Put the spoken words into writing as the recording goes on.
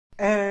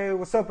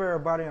what's up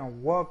everybody,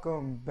 and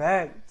welcome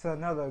back to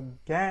another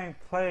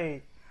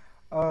gameplay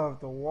of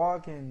The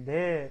Walking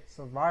Dead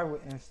Survival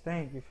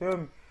Instinct, you feel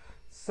me?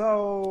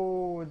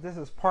 So this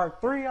is part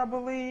 3, I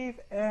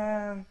believe,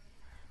 and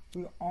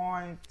we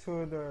on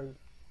to the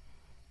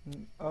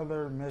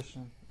other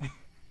mission.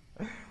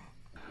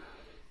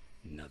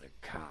 Another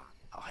cop.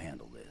 I'll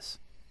handle this.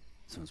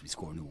 As soon as we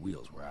score new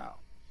wheels, we're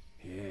out.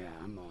 Yeah,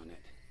 I'm on it.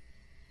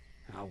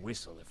 I'll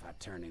whistle if I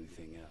turn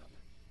anything up.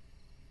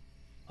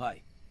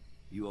 Hi.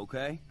 You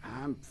okay?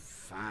 I'm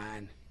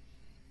fine.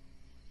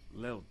 A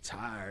little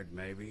tired,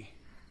 maybe.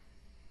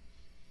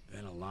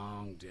 Been a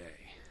long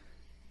day.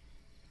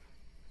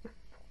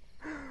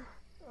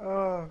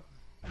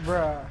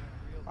 Bruh,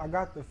 I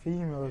got the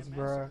females,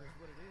 bruh.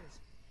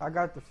 I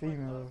got the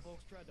females.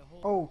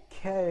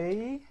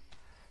 Okay,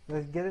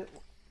 let's get it.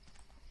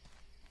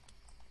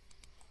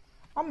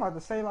 I'm about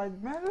to say,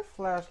 like, man, this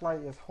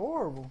flashlight is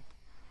horrible.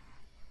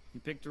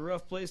 You picked a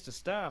rough place to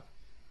stop.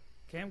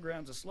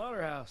 Campground's a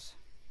slaughterhouse.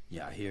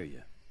 Yeah, I hear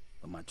you.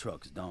 But my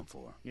truck's done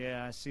for.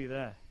 Yeah, I see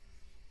that.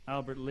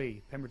 Albert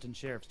Lee, Pemberton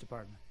Sheriff's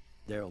Department.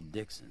 Daryl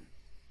Dixon.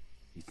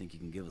 You think you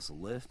can give us a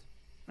lift?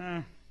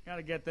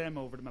 Gotta get them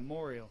over to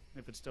Memorial,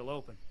 if it's still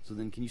open. So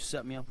then can you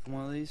set me up with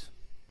one of these?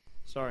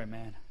 Sorry,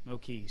 man. No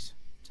keys.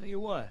 Tell you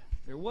what,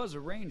 there was a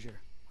ranger,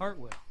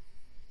 Hartwell.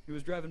 He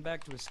was driving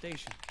back to his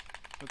station.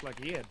 Looked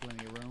like he had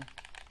plenty of room.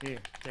 Here,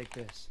 take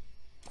this.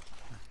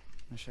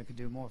 Wish I could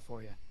do more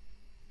for you.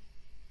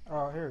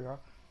 Oh, here we go.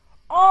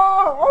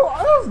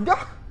 Oh, let's go.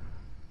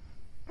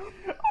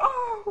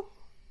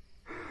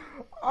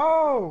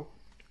 Oh.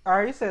 All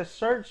right, he says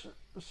search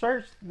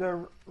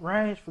the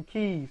range for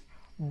keys,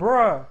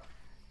 bruh.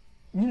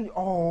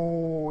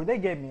 They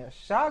gave me a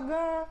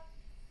shotgun,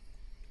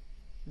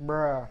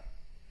 bruh,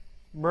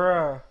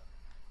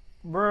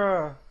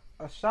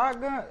 a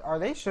shotgun. Or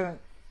they shouldn't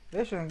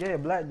get a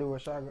black dude a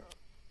shotgun.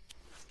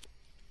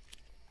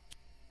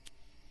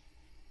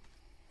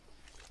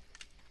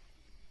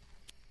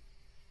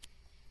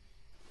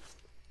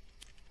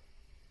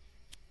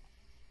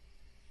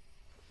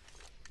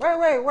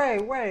 Wait,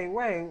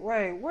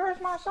 where's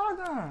my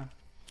shotgun?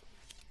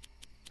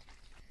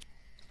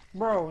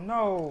 Bro,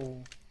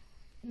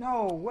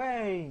 no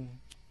way.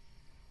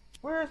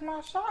 Where's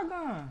my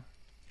shotgun?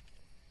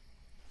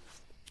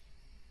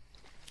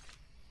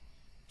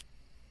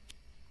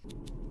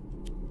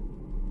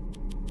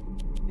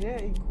 Yeah,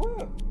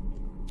 equip.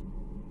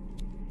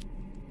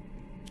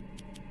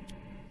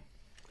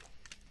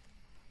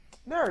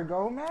 There we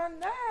go, man.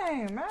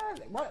 Dang, man.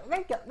 What,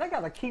 they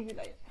gotta keep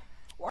it.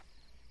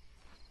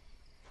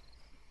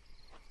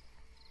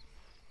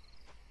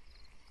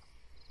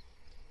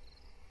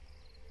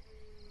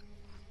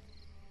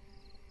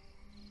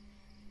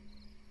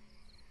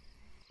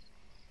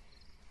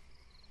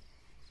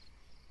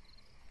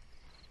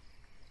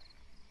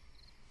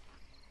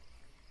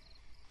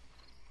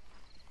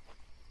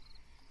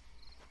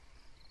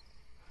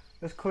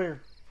 It's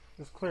clear.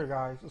 It's clear,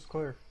 guys. It's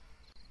clear.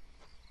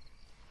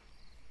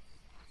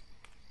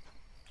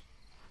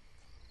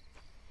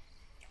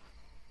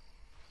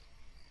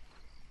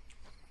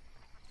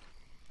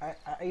 I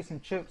ate some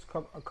chips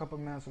a couple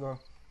minutes ago.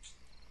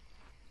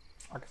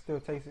 I can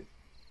still taste it.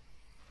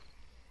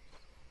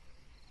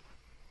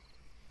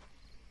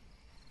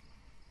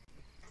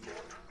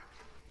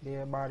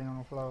 Dead body on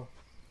the floor.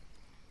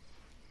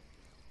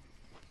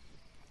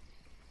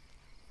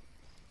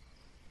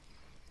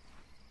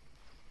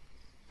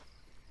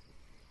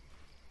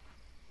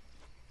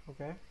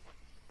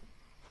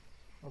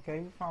 Okay,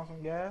 we found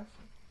some gas.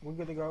 We're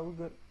good to go.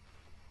 We're good.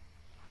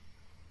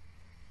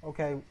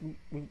 Okay,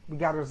 we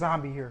got a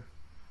zombie here.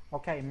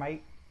 Okay,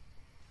 mate.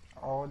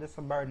 Oh, this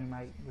a burden,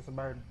 mate. This a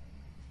burden.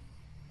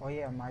 Oh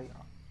yeah, mate.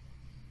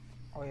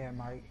 Oh yeah,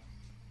 mate.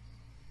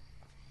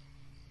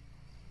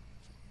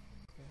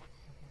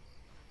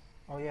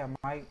 Oh yeah,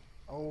 mate.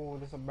 Oh,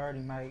 this a birdie,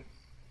 mate.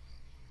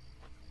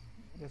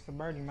 This a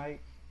birdie, mate.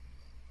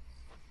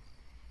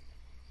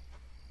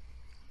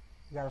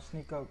 You gotta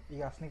sneak up. You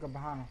gotta sneak up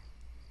behind him.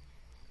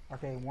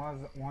 Okay,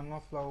 one on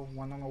the floor,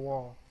 one on the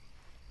wall.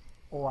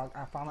 Oh,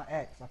 I found an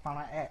axe. I found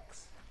an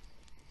axe.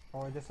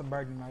 Oh, this a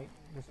birdie, mate.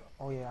 This.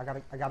 Oh yeah, I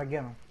gotta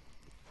get him.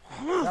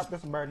 Yep,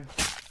 this a birdie.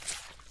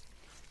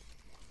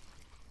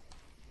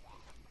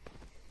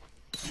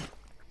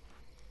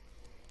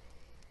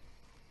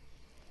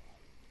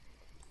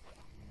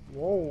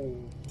 Whoa.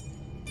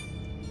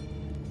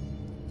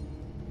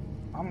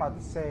 I'm about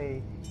to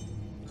say,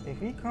 if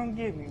he come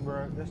get me,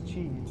 bro, that's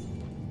cheating.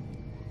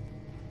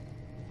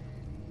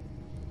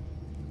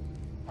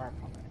 Alright,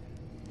 come back.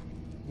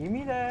 Give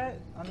me that.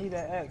 I need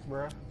that X,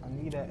 bro. I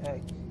need that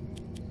X.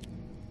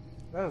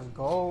 Let's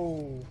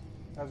go.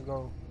 Let's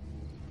go.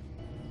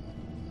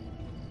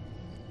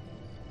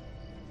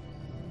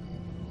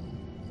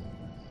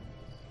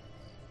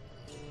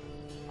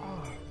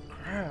 Oh,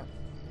 crap.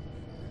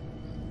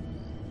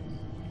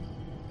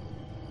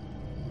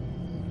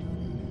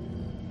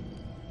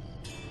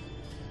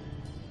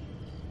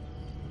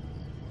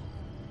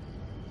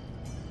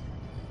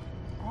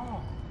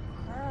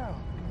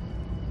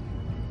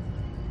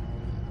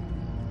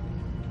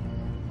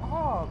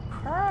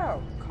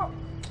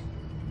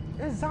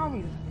 There's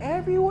zombies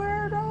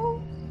everywhere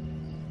though.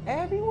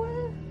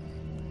 Everywhere?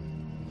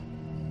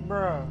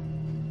 Bruh.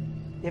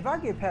 If I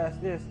get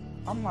past this,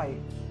 I'm like,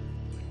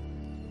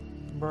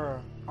 bruh,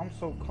 I'm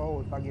so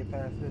cold if I get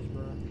past this,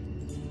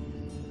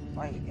 bruh.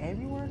 Like,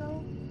 everywhere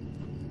though?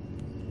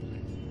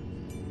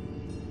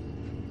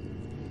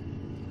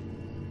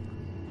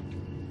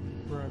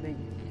 Bruh, they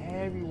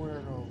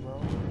everywhere though, bro.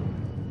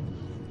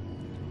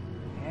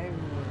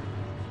 Everywhere.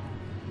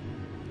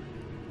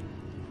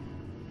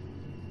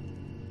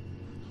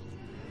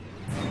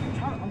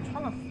 I'm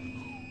trying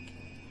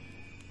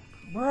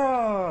to...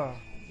 Bruh.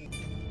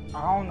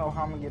 I don't know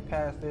how I'm gonna get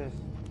past this.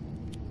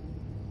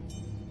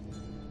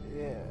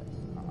 Yeah.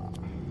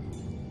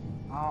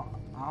 I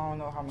don't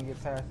know how I'm gonna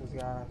get past this,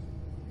 guys.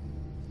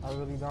 I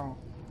really don't.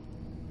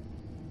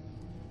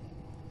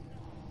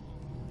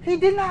 He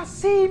did not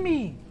see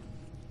me!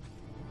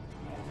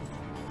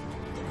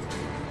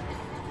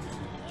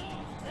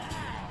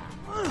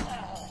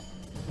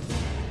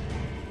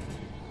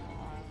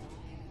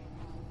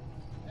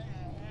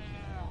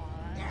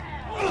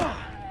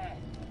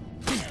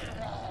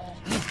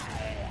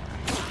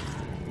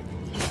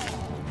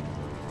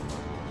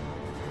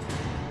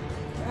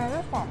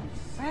 That's what I'm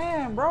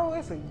saying, bro.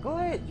 It's a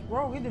glitch,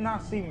 bro. He did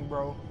not see me,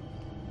 bro.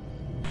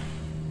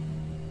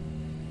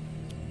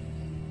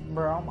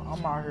 Bro,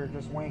 I'm out here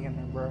just winging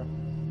it, bro.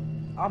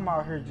 I'm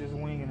out here just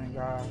winging it,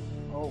 guys.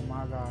 Oh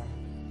my god.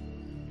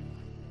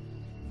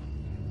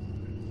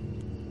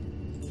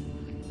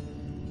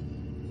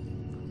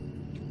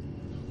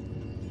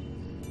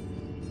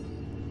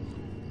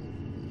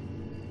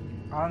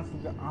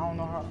 Honestly, I don't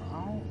know how.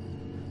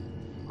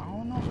 I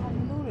don't know how to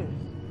do this.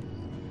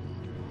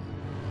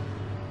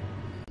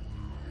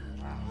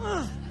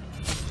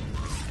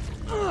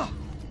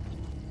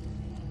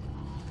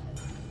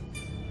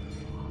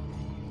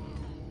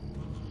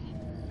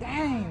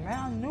 Dang, man,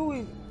 I knew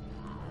it.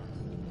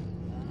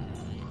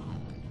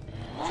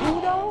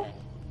 Two though?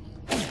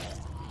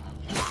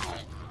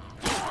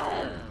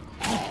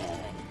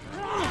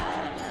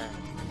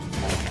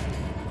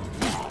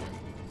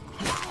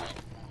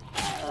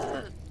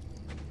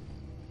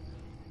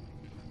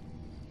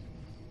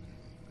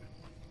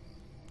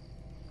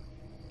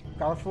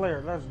 Got a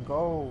flare, let's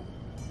go.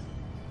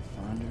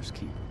 Finders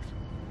keepers.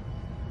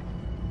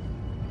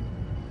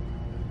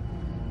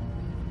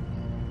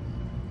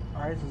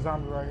 Alright, it's a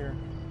zombie right here.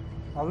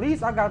 At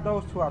least I got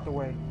those two out the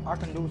way. I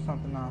can do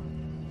something now.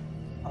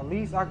 At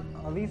least.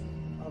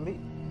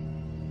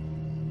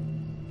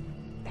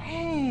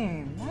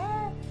 Damn,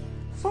 man.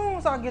 As soon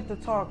as I get to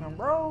talking,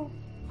 bro.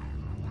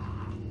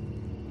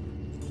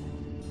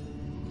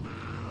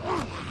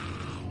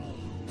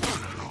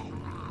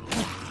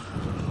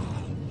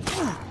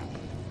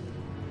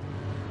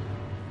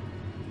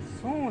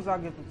 As soon as I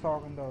get to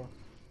talking, though.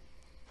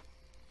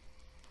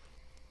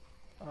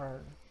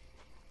 Alright.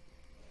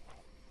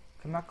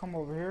 Can I come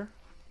over here?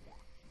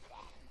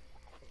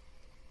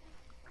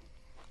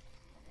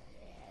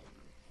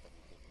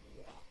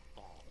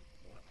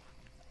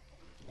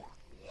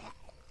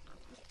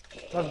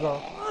 Let's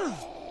go.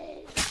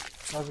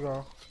 Let's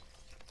go.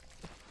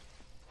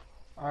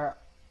 Alright.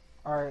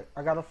 Alright.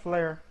 I got a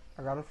flare.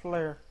 I got a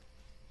flare.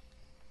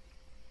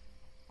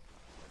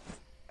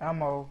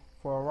 Ammo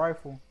for a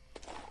rifle.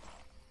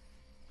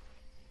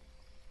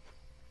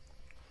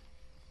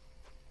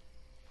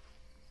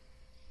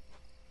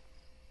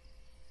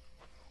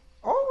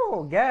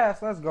 Oh,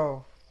 gas. Let's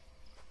go.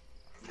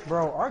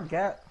 Bro, our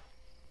gas.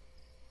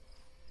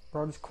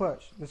 Bro, this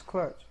clutch. This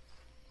clutch.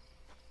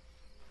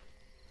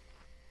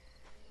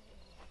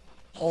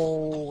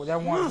 Oh,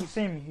 that one. He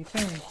seen me. He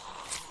seen me.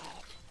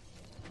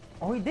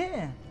 Oh, he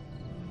didn't.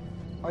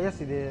 Oh, yes,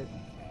 he did.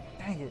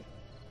 Dang it.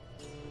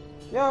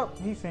 Yup,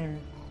 he seen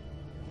me.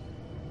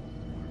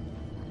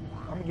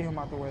 I'm gonna get him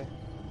out the way.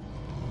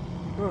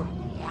 Ugh.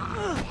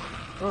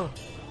 Ugh.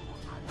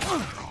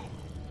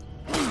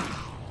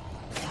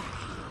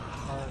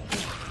 Alright.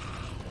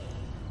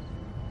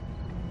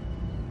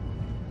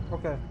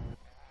 Okay.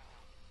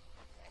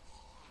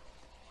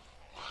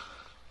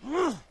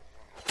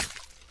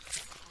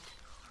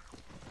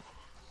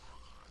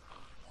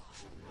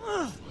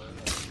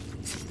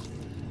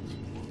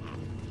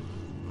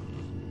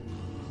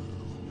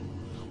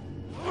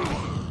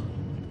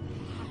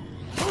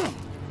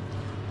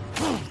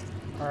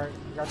 Alright,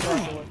 got that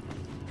out the way.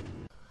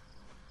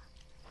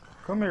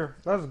 Come here,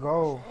 let's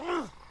go.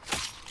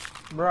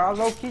 Bro, I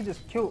low-key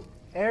just killed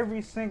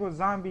every single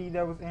zombie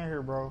that was in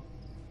here, bro.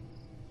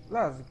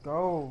 Let's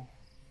go.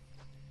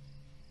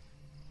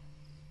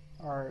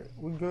 Alright,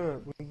 we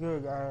good. We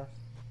good, guys.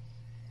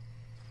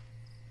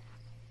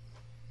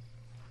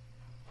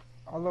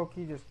 I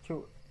low-key just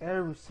killed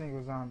every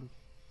single zombie.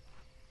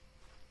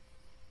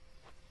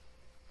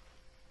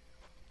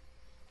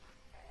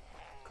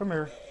 Come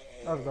here.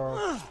 Let's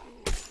go.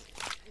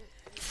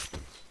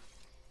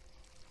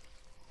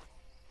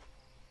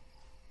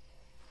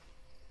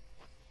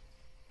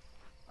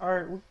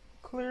 Alright, we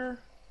clear.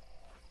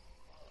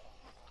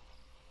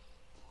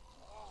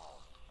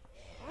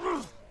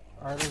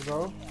 Alright, let's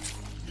go.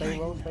 Stay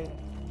low, stay low.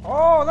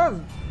 Oh,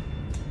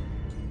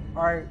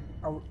 Alright.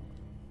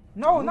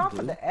 No, Move, not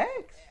for dude. the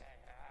X.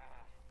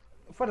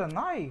 For the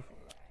knife.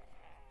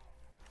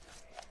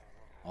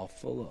 I'll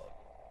fill up.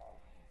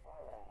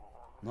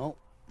 Nope,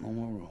 no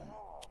more room.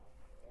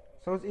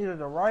 So it's either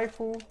the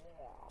rifle,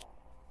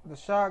 the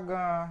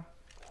shotgun.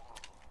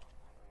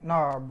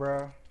 Nah,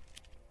 bruh.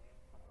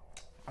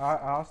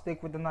 I'll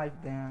stick with the knife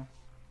then.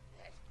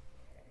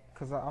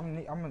 Cause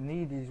I'm gonna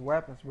need these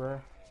weapons,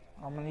 bruh.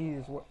 I'm gonna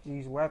need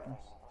these weapons.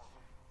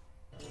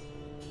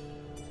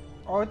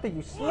 Oh, I think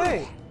you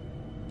slick.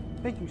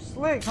 Think you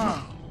slick,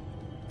 huh?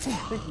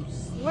 Think you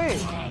slick.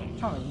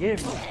 Trying to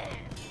get me.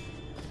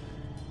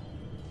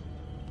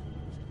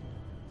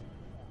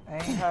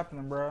 Ain't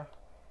happening, bruh.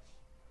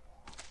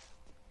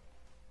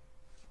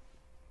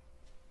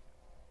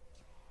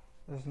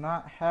 It's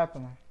not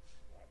happening.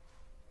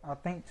 I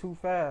think too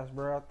fast,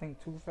 bruh. I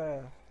think too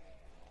fast.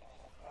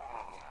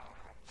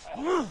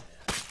 I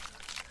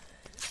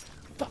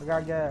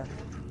got gas.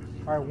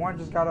 Alright, one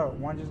just got up.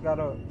 One just got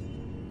up.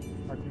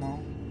 Alright, come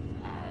on.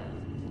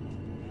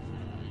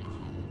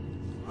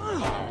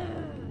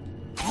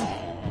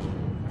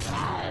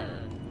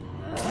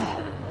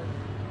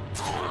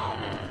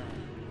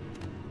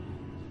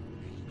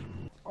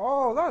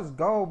 Oh, let's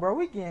go, bro.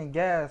 We getting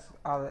gas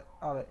out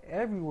of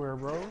everywhere,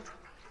 bro.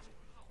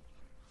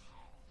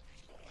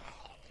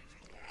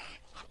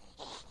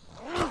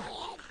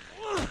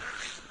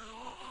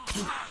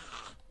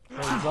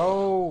 Let's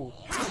go.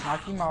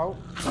 Knock him out.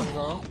 Let's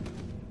go.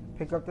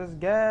 Pick up this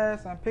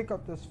gas and pick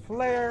up this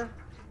flare.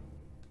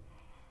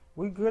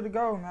 We good to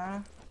go,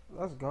 man.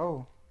 Let's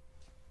go.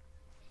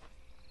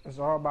 It's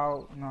all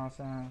about, you know what I'm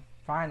saying,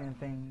 finding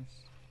things.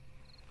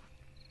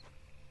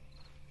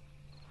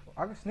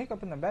 I can sneak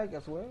up in the back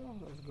as well.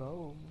 Let's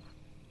go.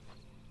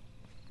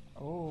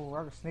 Oh,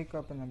 I can sneak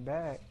up in the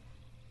back.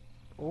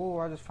 Oh,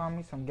 I just found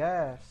me some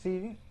gas.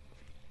 See?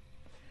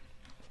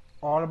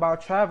 All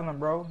about traveling,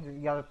 bro.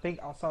 You gotta think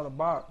outside the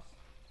box.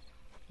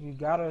 You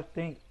gotta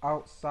think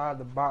outside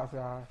the box,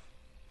 guys.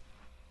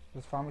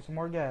 Just find me some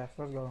more gas.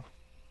 Let's go.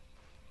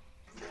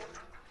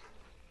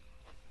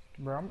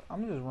 Bro,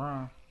 I'm just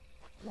run.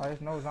 Like,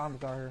 there's no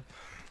zombies out here.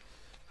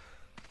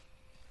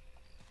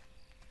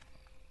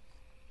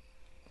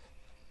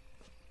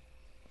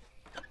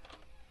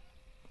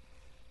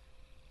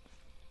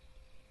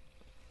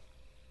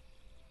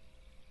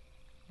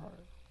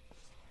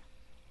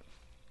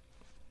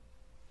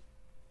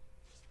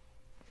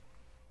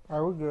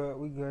 Alright,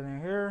 we good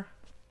in here.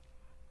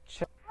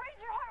 Check.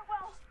 Ranger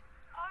Hartwell,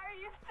 are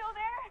you still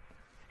there?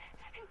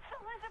 It's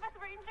Elizabeth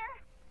Ranger.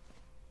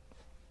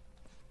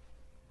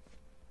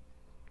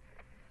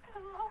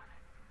 Hello?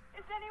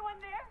 Is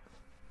anyone there?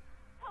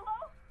 Hello?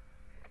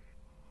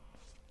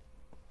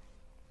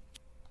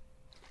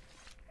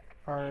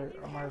 Alright,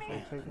 I might as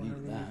well take one of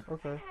these.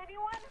 Okay.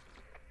 Anyone?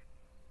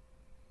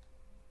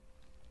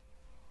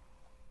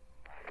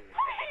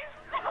 Please,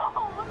 no!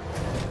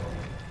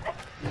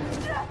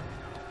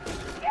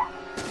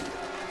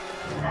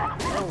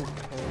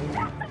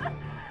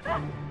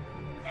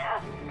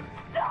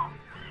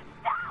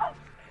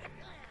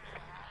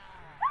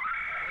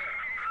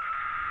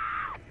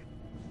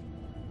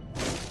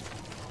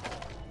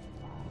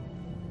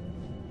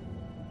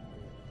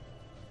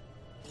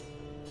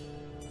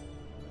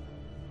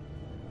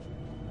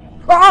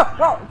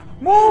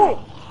 Move!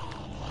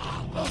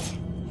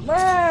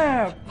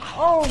 Man!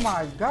 Oh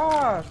my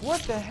gosh!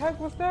 What the heck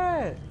was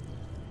that?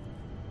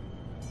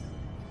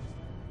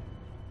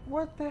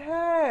 What the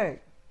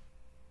heck?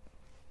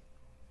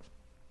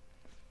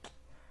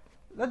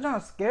 That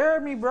just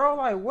scared me, bro.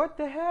 Like, what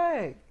the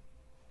heck?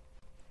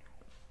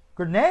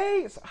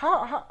 Grenades?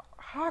 How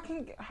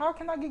can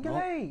I get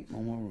grenades? No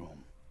more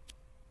room.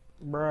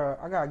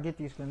 Bruh, I gotta get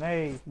these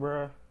grenades,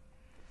 bruh.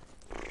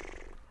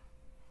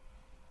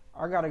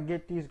 I gotta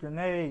get these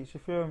grenades, you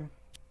feel me?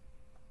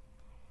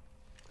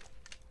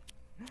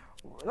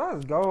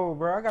 Let's go,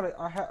 bro.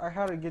 I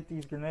had to get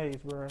these grenades,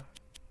 bro.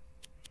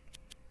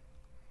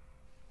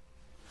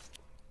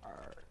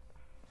 Alright.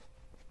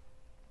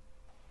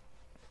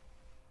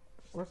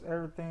 What's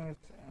everything in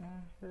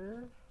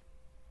here?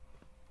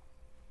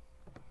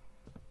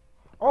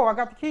 Oh, I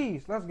got the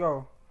keys. Let's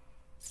go.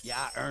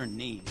 Yeah, I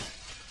earned these.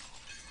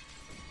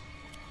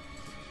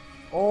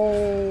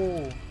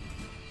 Oh.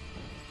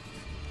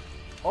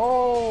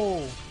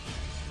 Oh.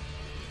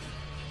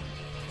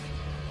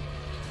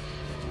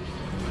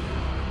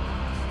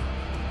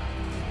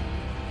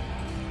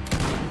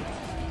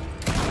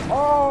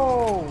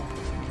 Oh.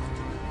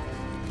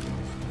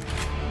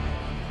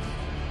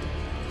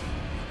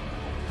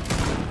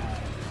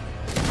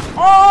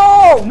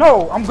 Oh,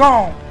 no, I'm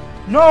gone.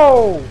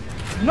 No.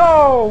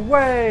 No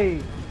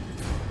way.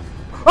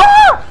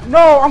 Ah!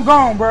 No, I'm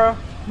gone, bro.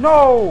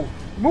 No.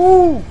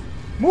 Move.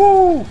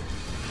 Move.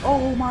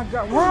 Oh my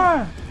God,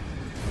 run.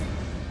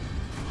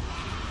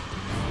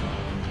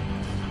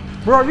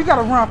 Bro, you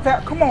gotta run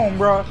fast. Come on,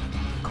 bro.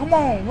 Come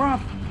on, run.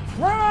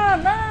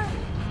 Run, man.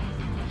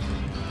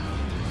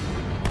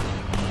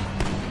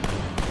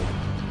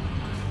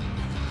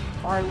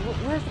 All right,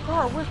 where's the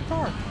car? Where's the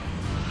car?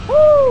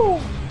 Woo!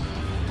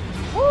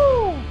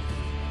 Woo!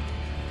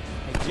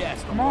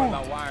 Jess, Come don't worry on.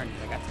 about wiring it.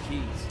 I got the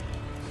keys.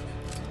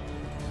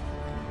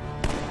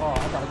 Oh,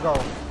 I gotta go.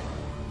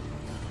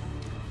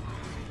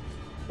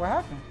 What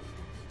happened?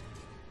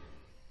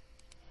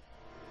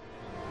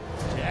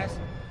 Jess?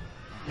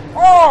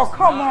 Oh,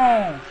 come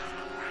on.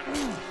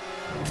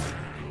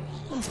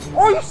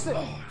 Oh, you sick.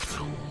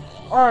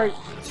 All right.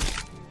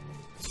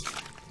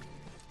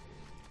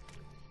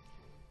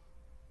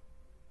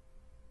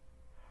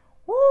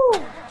 Woo.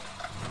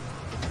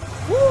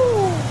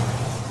 Woo.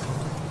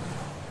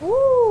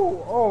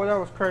 Woo. Oh, that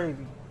was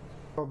crazy.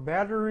 Your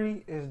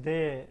battery is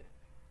dead.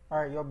 All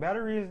right, your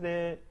battery is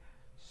dead.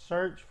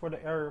 Search for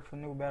the area for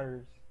new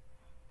batteries.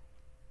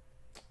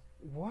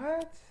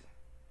 What?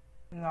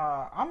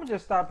 Nah, I'm gonna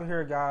just stop it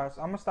here, guys.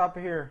 I'm gonna stop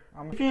it here.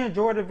 If you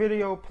enjoyed the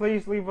video,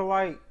 please leave a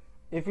like.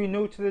 If you're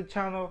new to the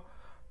channel,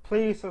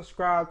 please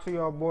subscribe to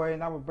your boy,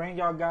 and I will bring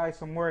y'all guys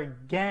some more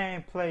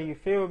gameplay. You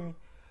feel me?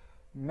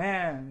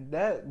 Man,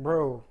 that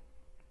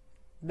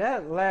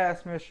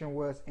last mission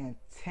was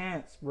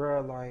intense,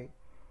 bro. Like,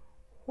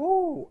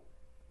 whoo,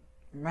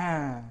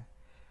 man,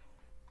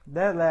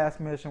 that last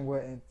mission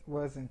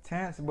was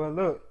intense. But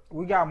look,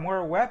 we got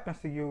more weapons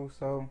to use,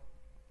 so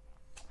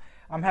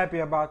I'm happy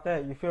about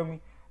that. You feel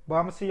me? But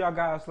I'm gonna see y'all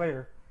guys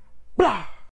later. Blah.